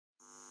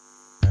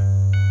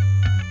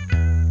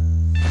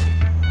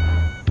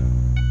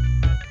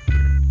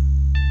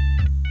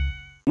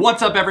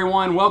What's up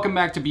everyone? Welcome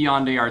back to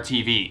Beyond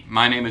ARTV.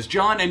 My name is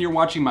John and you're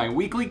watching my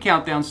weekly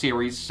countdown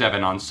series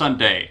 7 on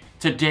Sunday.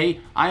 Today,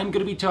 I am going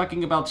to be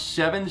talking about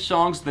 7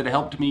 songs that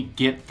helped me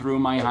get through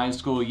my high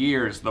school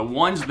years. The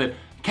ones that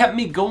kept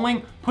me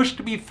going,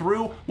 pushed me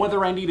through,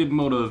 whether I needed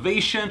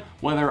motivation,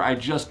 whether I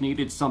just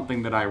needed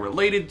something that I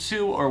related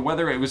to, or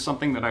whether it was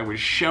something that I was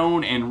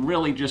shown and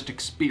really just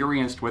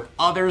experienced with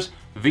others.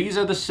 These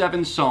are the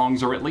 7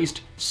 songs, or at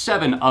least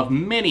 7 of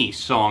many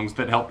songs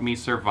that helped me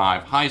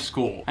survive high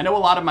school. I know a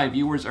lot of my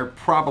viewers are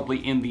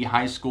probably in the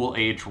high school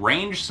age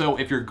range, so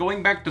if you're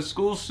going back to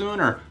school soon,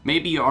 or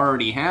maybe you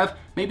already have,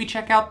 maybe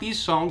check out these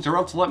songs, or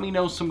else let me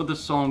know some of the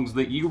songs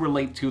that you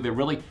relate to that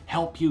really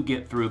help you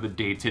get through the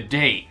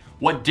day-to-day.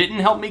 What didn't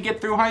help me get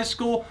through high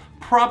school?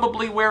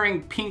 Probably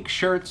wearing pink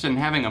shirts and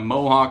having a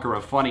mohawk or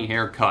a funny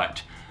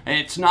haircut.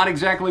 It's not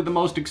exactly the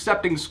most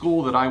accepting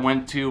school that I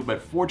went to,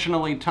 but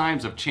fortunately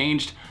times have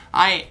changed.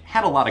 I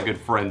had a lot of good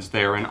friends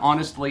there, and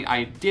honestly,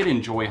 I did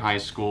enjoy high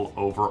school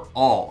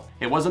overall.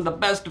 It wasn't the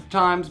best of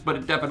times, but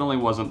it definitely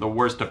wasn't the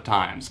worst of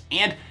times.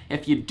 And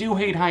if you do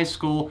hate high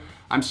school,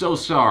 I'm so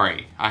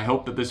sorry. I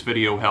hope that this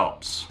video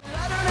helps.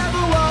 I don't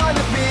ever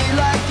wanna be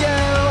like you.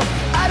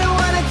 I don't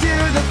wanna do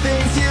the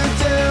things you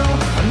do.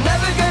 I'm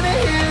never gonna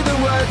hear the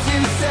words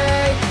you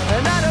say.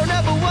 And I don't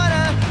ever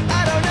wanna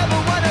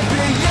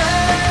be you.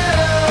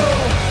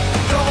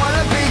 Don't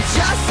wanna be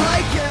just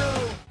like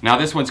you. Now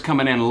this one's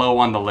coming in low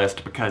on the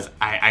list because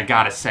I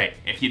gotta say,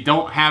 if you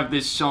don't have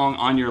this song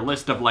on your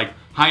list of like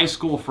high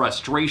school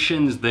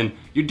frustrations, then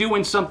you're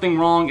doing something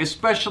wrong,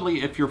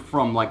 especially if you're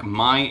from like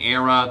my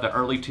era, the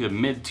early to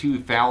mid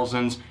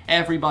 2000s.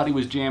 Everybody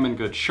was jamming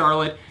Good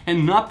Charlotte,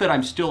 and not that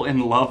I'm still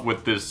in love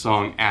with this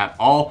song at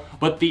all,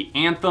 but the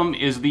anthem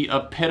is the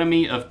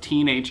epitome of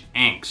teenage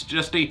angst,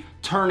 just a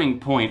turning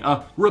point,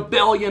 a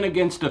rebellion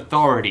against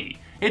authority.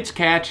 It's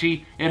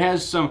catchy, it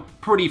has some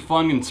pretty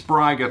fun and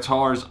spry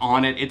guitars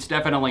on it, it's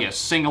definitely a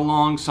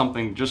sing-along,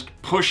 something just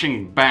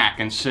pushing back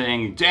and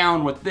saying,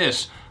 down with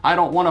this, I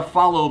don't want to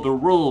follow the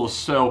rules,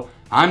 so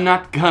I'm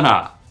not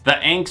gonna. The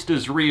angst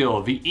is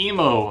real, the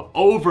emo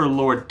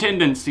overlord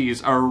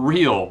tendencies are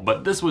real,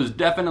 but this was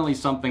definitely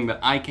something that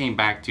I came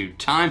back to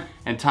time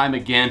and time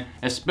again,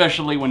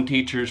 especially when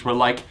teachers were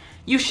like,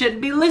 you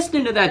shouldn't be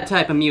listening to that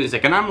type of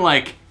music, and I'm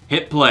like,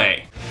 hit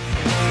play.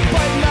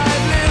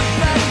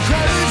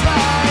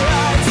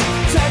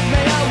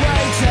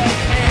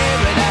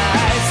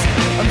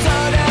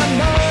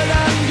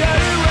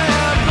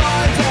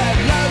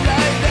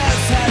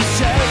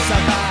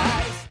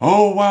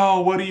 Oh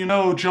wow, what do you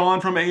know? John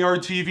from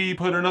ARTV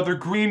put another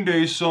Green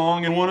Day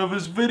song in one of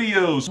his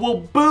videos. Well,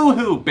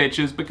 boo-hoo,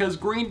 bitches, because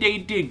Green Day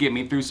did get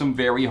me through some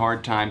very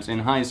hard times in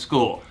high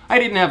school. I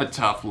didn't have a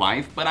tough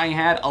life, but I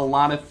had a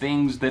lot of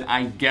things that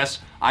I guess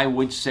I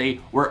would say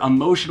were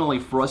emotionally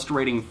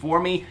frustrating for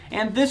me,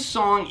 and this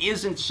song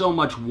isn't so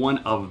much one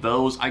of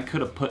those. I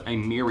could have put a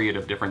myriad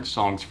of different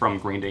songs from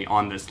Green Day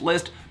on this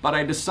list, but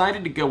I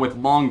decided to go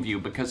with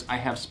Longview because I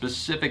have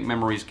specific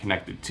memories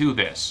connected to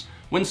this.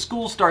 When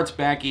school starts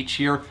back each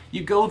year,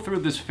 you go through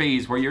this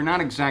phase where you're not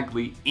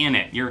exactly in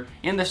it. You're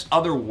in this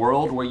other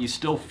world where you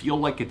still feel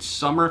like it's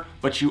summer,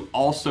 but you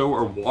also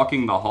are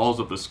walking the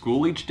halls of the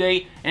school each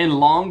day, and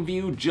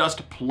Longview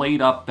just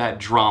played up that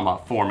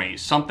drama for me.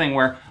 Something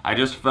where I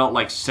just felt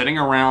like sitting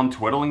around,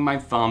 twiddling my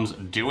thumbs,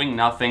 doing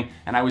nothing,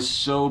 and I was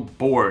so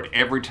bored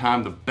every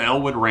time the bell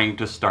would ring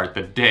to start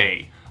the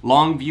day.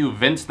 Longview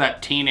vents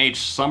that teenage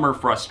summer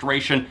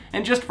frustration,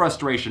 and just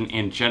frustration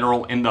in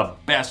general, in the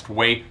best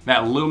way.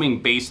 That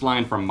looming bass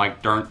line from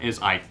Mike Dirnt is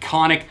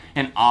iconic,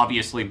 and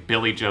obviously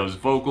Billy Joe's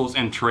vocals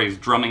and Trey's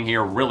drumming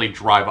here really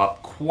drive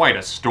up quite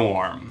a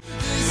storm.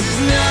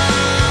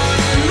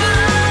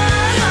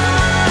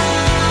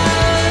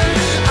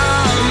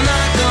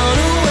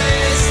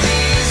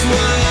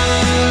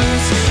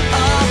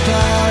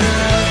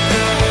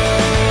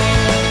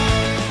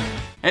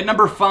 At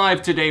number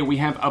 5 today, we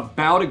have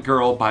About a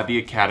Girl by The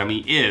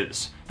Academy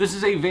Is. This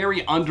is a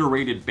very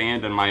underrated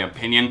band in my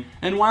opinion,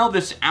 and while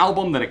this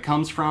album that it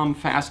comes from,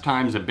 Fast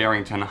Times at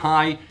Barrington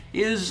High,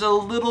 is a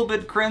little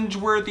bit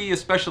cringeworthy,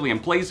 especially in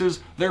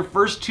places, their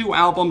first 2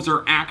 albums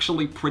are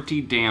actually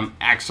pretty damn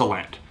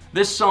excellent.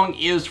 This song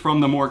is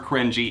from the more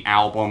cringy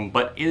album,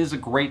 but it is a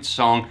great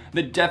song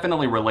that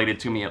definitely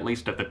related to me, at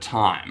least at the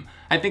time.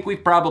 I think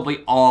we've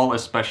probably all,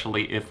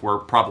 especially if we're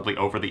probably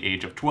over the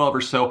age of 12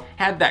 or so,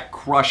 had that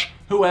crush,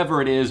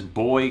 whoever it is,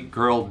 boy,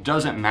 girl,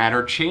 doesn't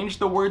matter. Change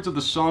the words of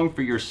the song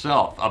for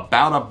yourself.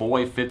 About a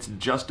boy fits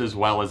just as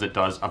well as it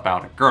does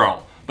about a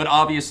girl. But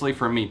obviously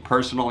for me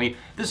personally,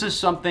 this is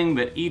something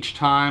that each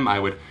time I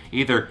would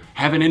either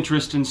have an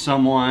interest in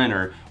someone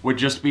or would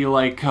just be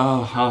like,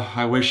 oh,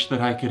 I wish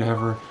that I could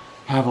ever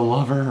have a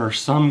lover or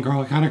some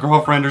kind of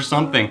girlfriend or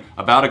something.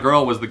 About a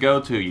Girl was the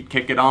go-to. You'd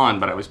kick it on,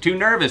 but I was too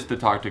nervous to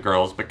talk to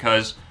girls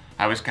because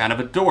I was kind of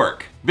a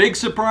dork. Big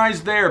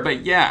surprise there,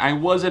 but yeah, I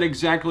wasn't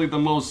exactly the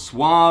most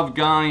suave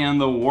guy in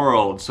the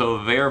world,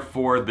 so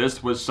therefore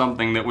this was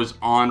something that was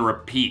on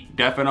repeat.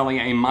 Definitely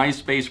a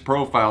MySpace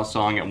profile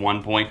song at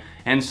one point,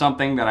 and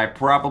something that I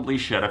probably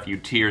shed a few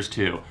tears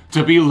to.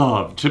 To be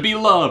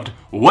loved,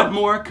 what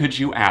more could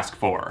you ask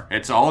for?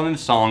 It's all in the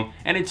song,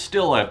 and it's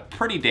still a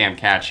pretty damn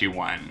catchy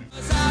one.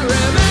 I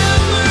remember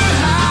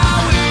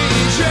how we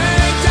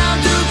drank down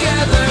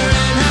together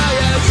and how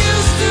you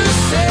used to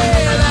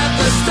say that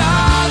the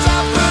stars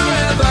are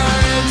forever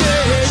and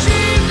you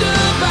dreamed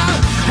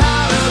about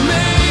how to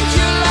make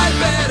your life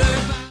better.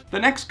 The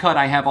next cut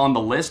I have on the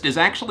list is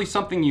actually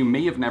something you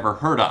may have never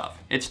heard of.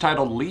 It's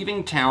titled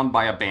Leaving Town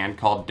by a band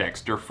called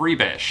Dexter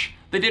Freebish.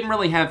 They didn't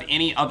really have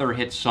any other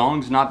hit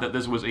songs, not that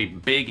this was a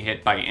big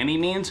hit by any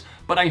means,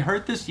 but I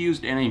heard this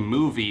used in a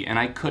movie and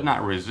I could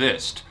not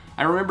resist.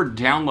 I remember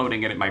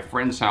downloading it at my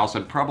friend's house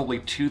in probably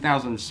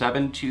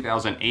 2007,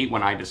 2008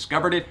 when I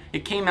discovered it.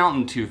 It came out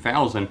in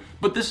 2000,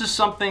 but this is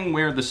something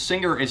where the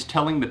singer is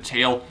telling the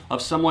tale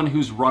of someone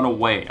who's run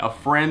away, a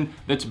friend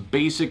that's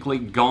basically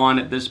gone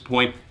at this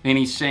point, and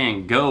he's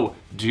saying, go,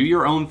 do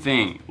your own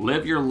thing,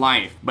 live your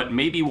life, but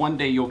maybe one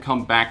day you'll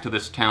come back to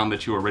this town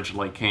that you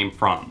originally came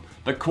from.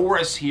 The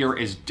chorus here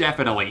is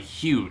definitely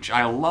huge.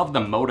 I love the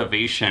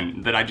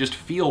motivation that I just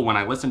feel when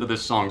I listen to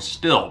this song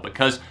still,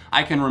 because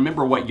I can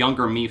remember what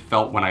younger me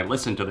felt when I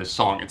listened to this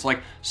song. It's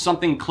like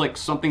something clicked,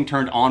 something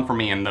turned on for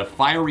me, and the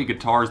fiery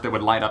guitars that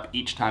would light up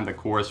each time the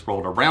chorus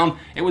rolled around.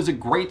 It was a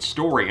great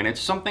story, and it's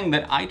something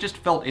that I just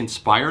felt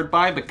inspired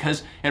by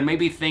because it made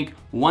me think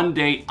one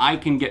day I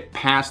can get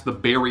past the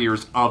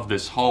barriers of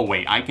this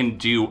hallway. I can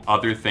do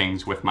other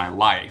things with my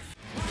life.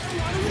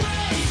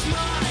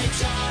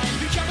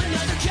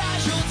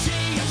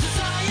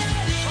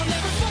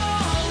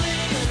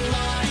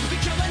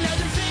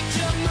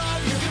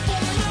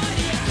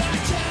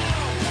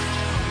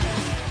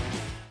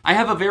 I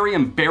have a very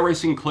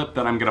embarrassing clip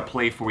that I'm gonna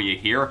play for you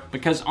here,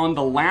 because on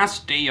the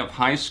last day of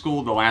high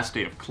school, the last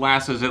day of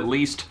classes at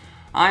least,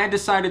 I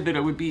decided that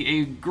it would be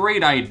a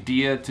great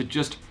idea to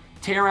just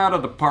tear out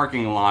of the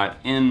parking lot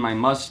in my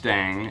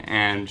Mustang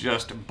and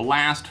just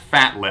blast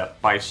Fat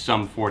Lip by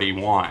Sum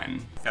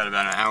 41. Got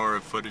about an hour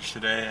of footage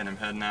today and I'm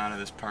heading out of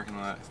this parking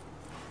lot.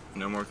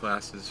 No more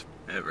classes,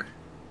 ever.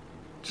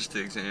 Just the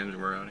exams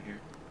and we're out of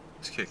here.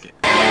 Let's kick it.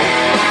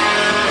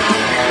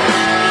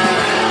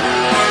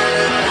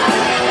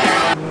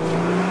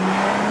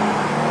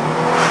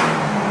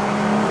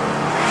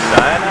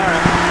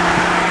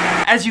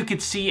 As you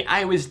could see,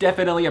 I was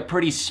definitely a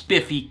pretty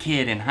spiffy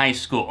kid in high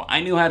school.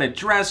 I knew how to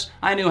dress,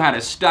 I knew how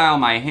to style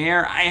my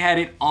hair, I had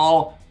it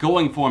all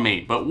going for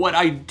me. But what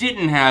I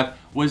didn't have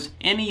was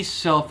any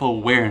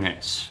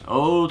self-awareness.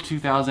 Oh,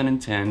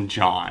 2010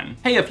 John.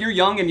 Hey, if you're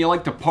young and you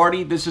like to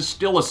party, this is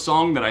still a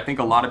song that I think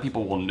a lot of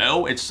people will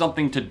know. It's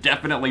something to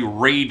definitely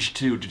rage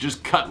to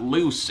just cut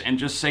loose and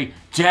just say,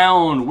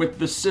 down with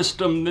the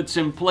system that's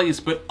in place,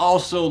 but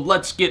also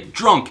let's get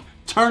drunk.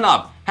 Turn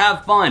up,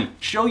 have fun,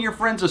 show your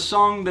friends a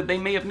song that they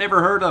may have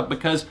never heard of,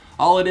 because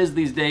all it is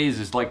these days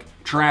is like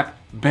trap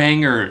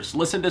bangers.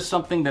 Listen to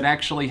something that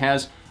actually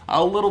has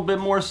a little bit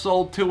more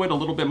soul to it, a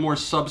little bit more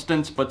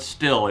substance, but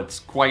still, it's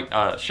quite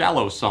a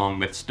shallow song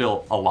that's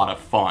still a lot of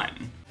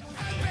fun.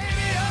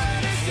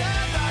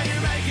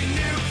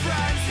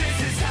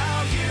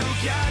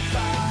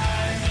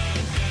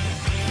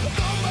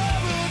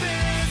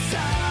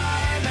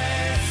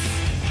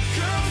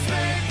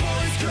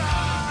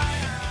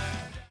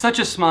 Such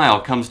a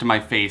smile comes to my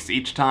face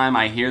each time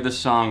I hear the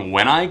song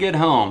When I Get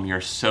Home, You're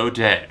So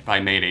Dead by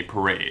Mayday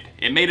Parade.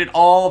 It made it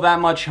all that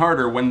much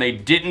harder when they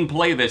didn't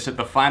play this at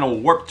the final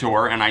Warped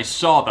Tour and I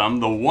saw them,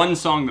 the one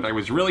song that I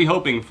was really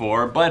hoping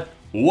for, but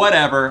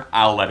whatever,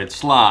 I'll let it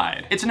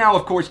slide. It's now,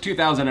 of course,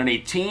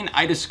 2018.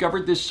 I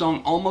discovered this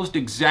song almost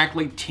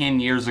exactly 10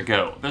 years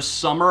ago, the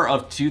summer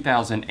of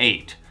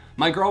 2008.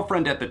 My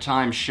girlfriend at the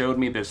time showed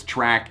me this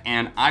track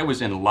and I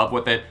was in love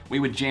with it. We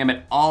would jam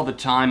it all the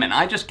time and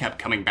I just kept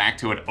coming back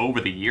to it over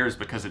the years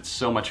because it's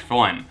so much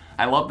fun.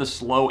 I love the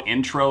slow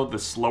intro, the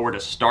slower to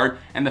start,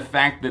 and the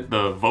fact that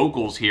the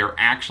vocals here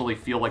actually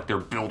feel like they're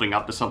building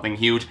up to something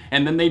huge,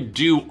 and then they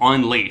do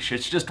unleash.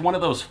 It's just one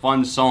of those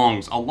fun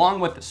songs,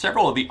 along with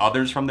several of the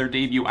others from their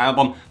debut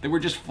album that were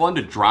just fun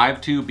to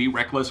drive to, be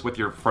reckless with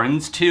your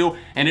friends to,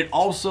 and it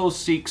also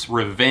seeks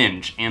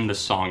revenge in the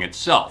song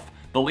itself.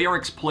 The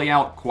lyrics play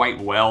out quite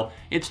well.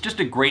 It's just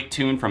a great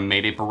tune from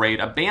Mayday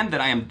Parade, a band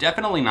that I am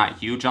definitely not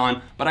huge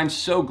on, but I'm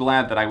so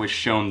glad that I was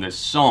shown this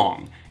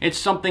song. It's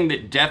something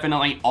that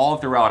definitely all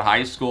throughout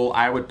high school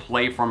I would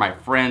play for my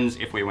friends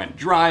if we went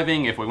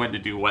driving, if we went to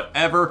do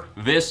whatever.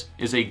 This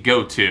is a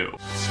go-to.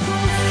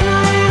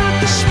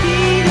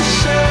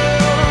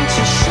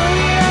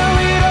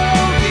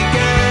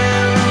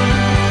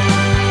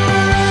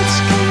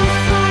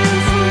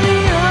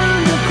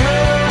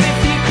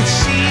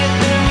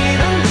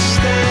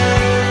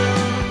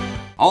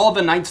 All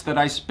the nights that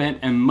I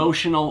spent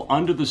emotional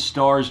under the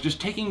stars, just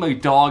taking my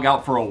dog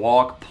out for a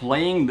walk,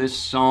 playing this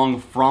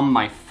song from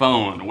my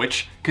phone,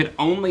 which could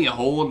only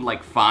hold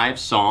like 5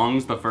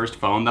 songs, the first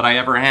phone that I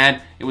ever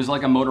had. It was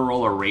like a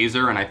Motorola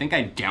Razr, and I think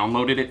I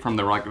downloaded it from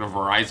the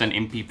Verizon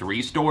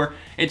MP3 store.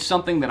 It's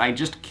something that I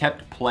just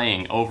kept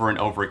playing over and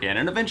over again,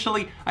 and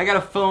eventually I got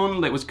a phone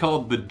that was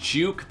called the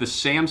Juke, the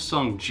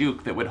Samsung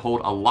Juke, that would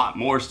hold a lot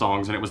more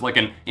songs, and it was like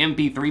an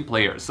MP3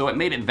 player, so it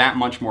made it that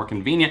much more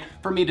convenient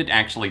for me to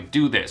actually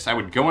do this. I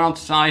would go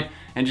outside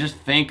and just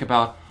think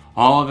about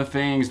all the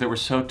things that were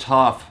so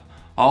tough,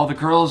 all the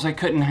girls I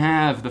couldn't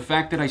have, the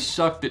fact that I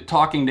sucked at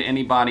talking to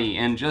anybody,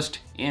 and just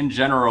in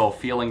general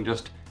feeling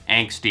just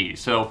angsty.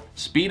 So,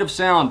 Speed of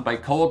Sound by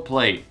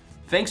Coldplay.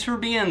 Thanks for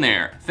being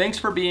there. Thanks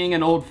for being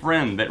an old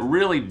friend that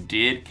really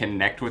did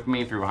connect with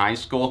me through high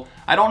school.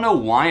 I don't know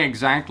why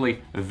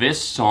exactly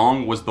this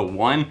song was the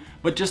one,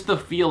 but just the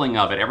feeling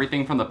of it.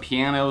 Everything from the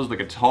pianos, the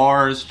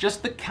guitars,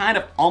 just the kind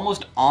of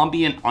almost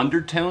ambient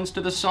undertones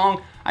to the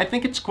song. I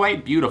think it's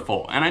quite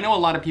beautiful, and I know a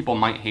lot of people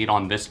might hate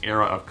on this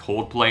era of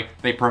Coldplay.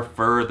 They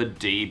prefer the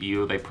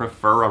debut, they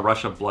prefer A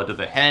Rush of Blood to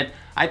the Head.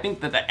 I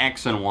think that the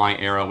X and Y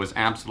era was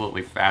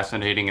absolutely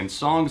fascinating, and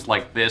songs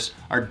like this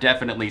are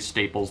definitely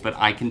staples that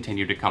I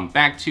continue to come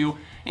back to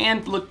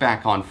and look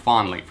back on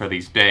fondly for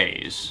these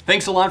days.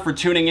 Thanks a lot for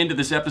tuning into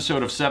this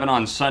episode of 7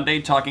 on Sunday,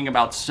 talking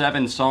about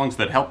 7 songs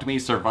that helped me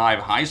survive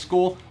high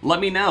school. Let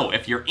me know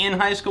if you're in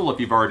high school, if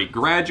you've already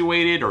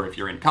graduated, or if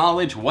you're in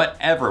college,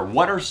 whatever.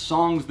 What are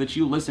songs that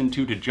you listen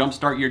to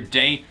jumpstart your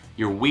day,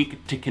 your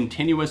week, to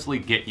continuously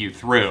get you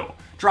through?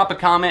 Drop a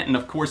comment and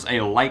of course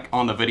a like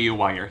on the video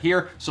while you're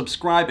here,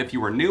 subscribe if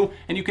you are new,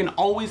 and you can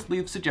always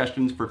leave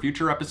suggestions for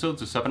future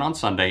episodes of 7 on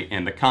Sunday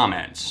in the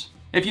comments.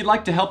 If you'd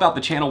like to help out the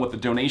channel with a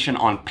donation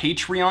on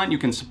Patreon, you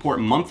can support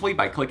monthly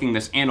by clicking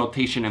this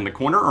annotation in the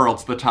corner, or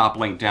else the top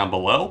link down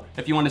below.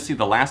 If you want to see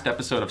the last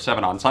episode of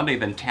 7 on Sunday,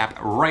 then tap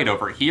right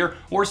over here,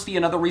 or see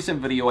another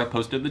recent video I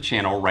posted to the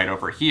channel right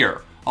over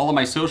here. All of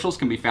my socials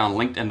can be found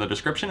linked in the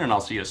description, and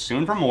I'll see you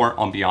soon for more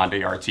on Beyond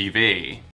ARTV.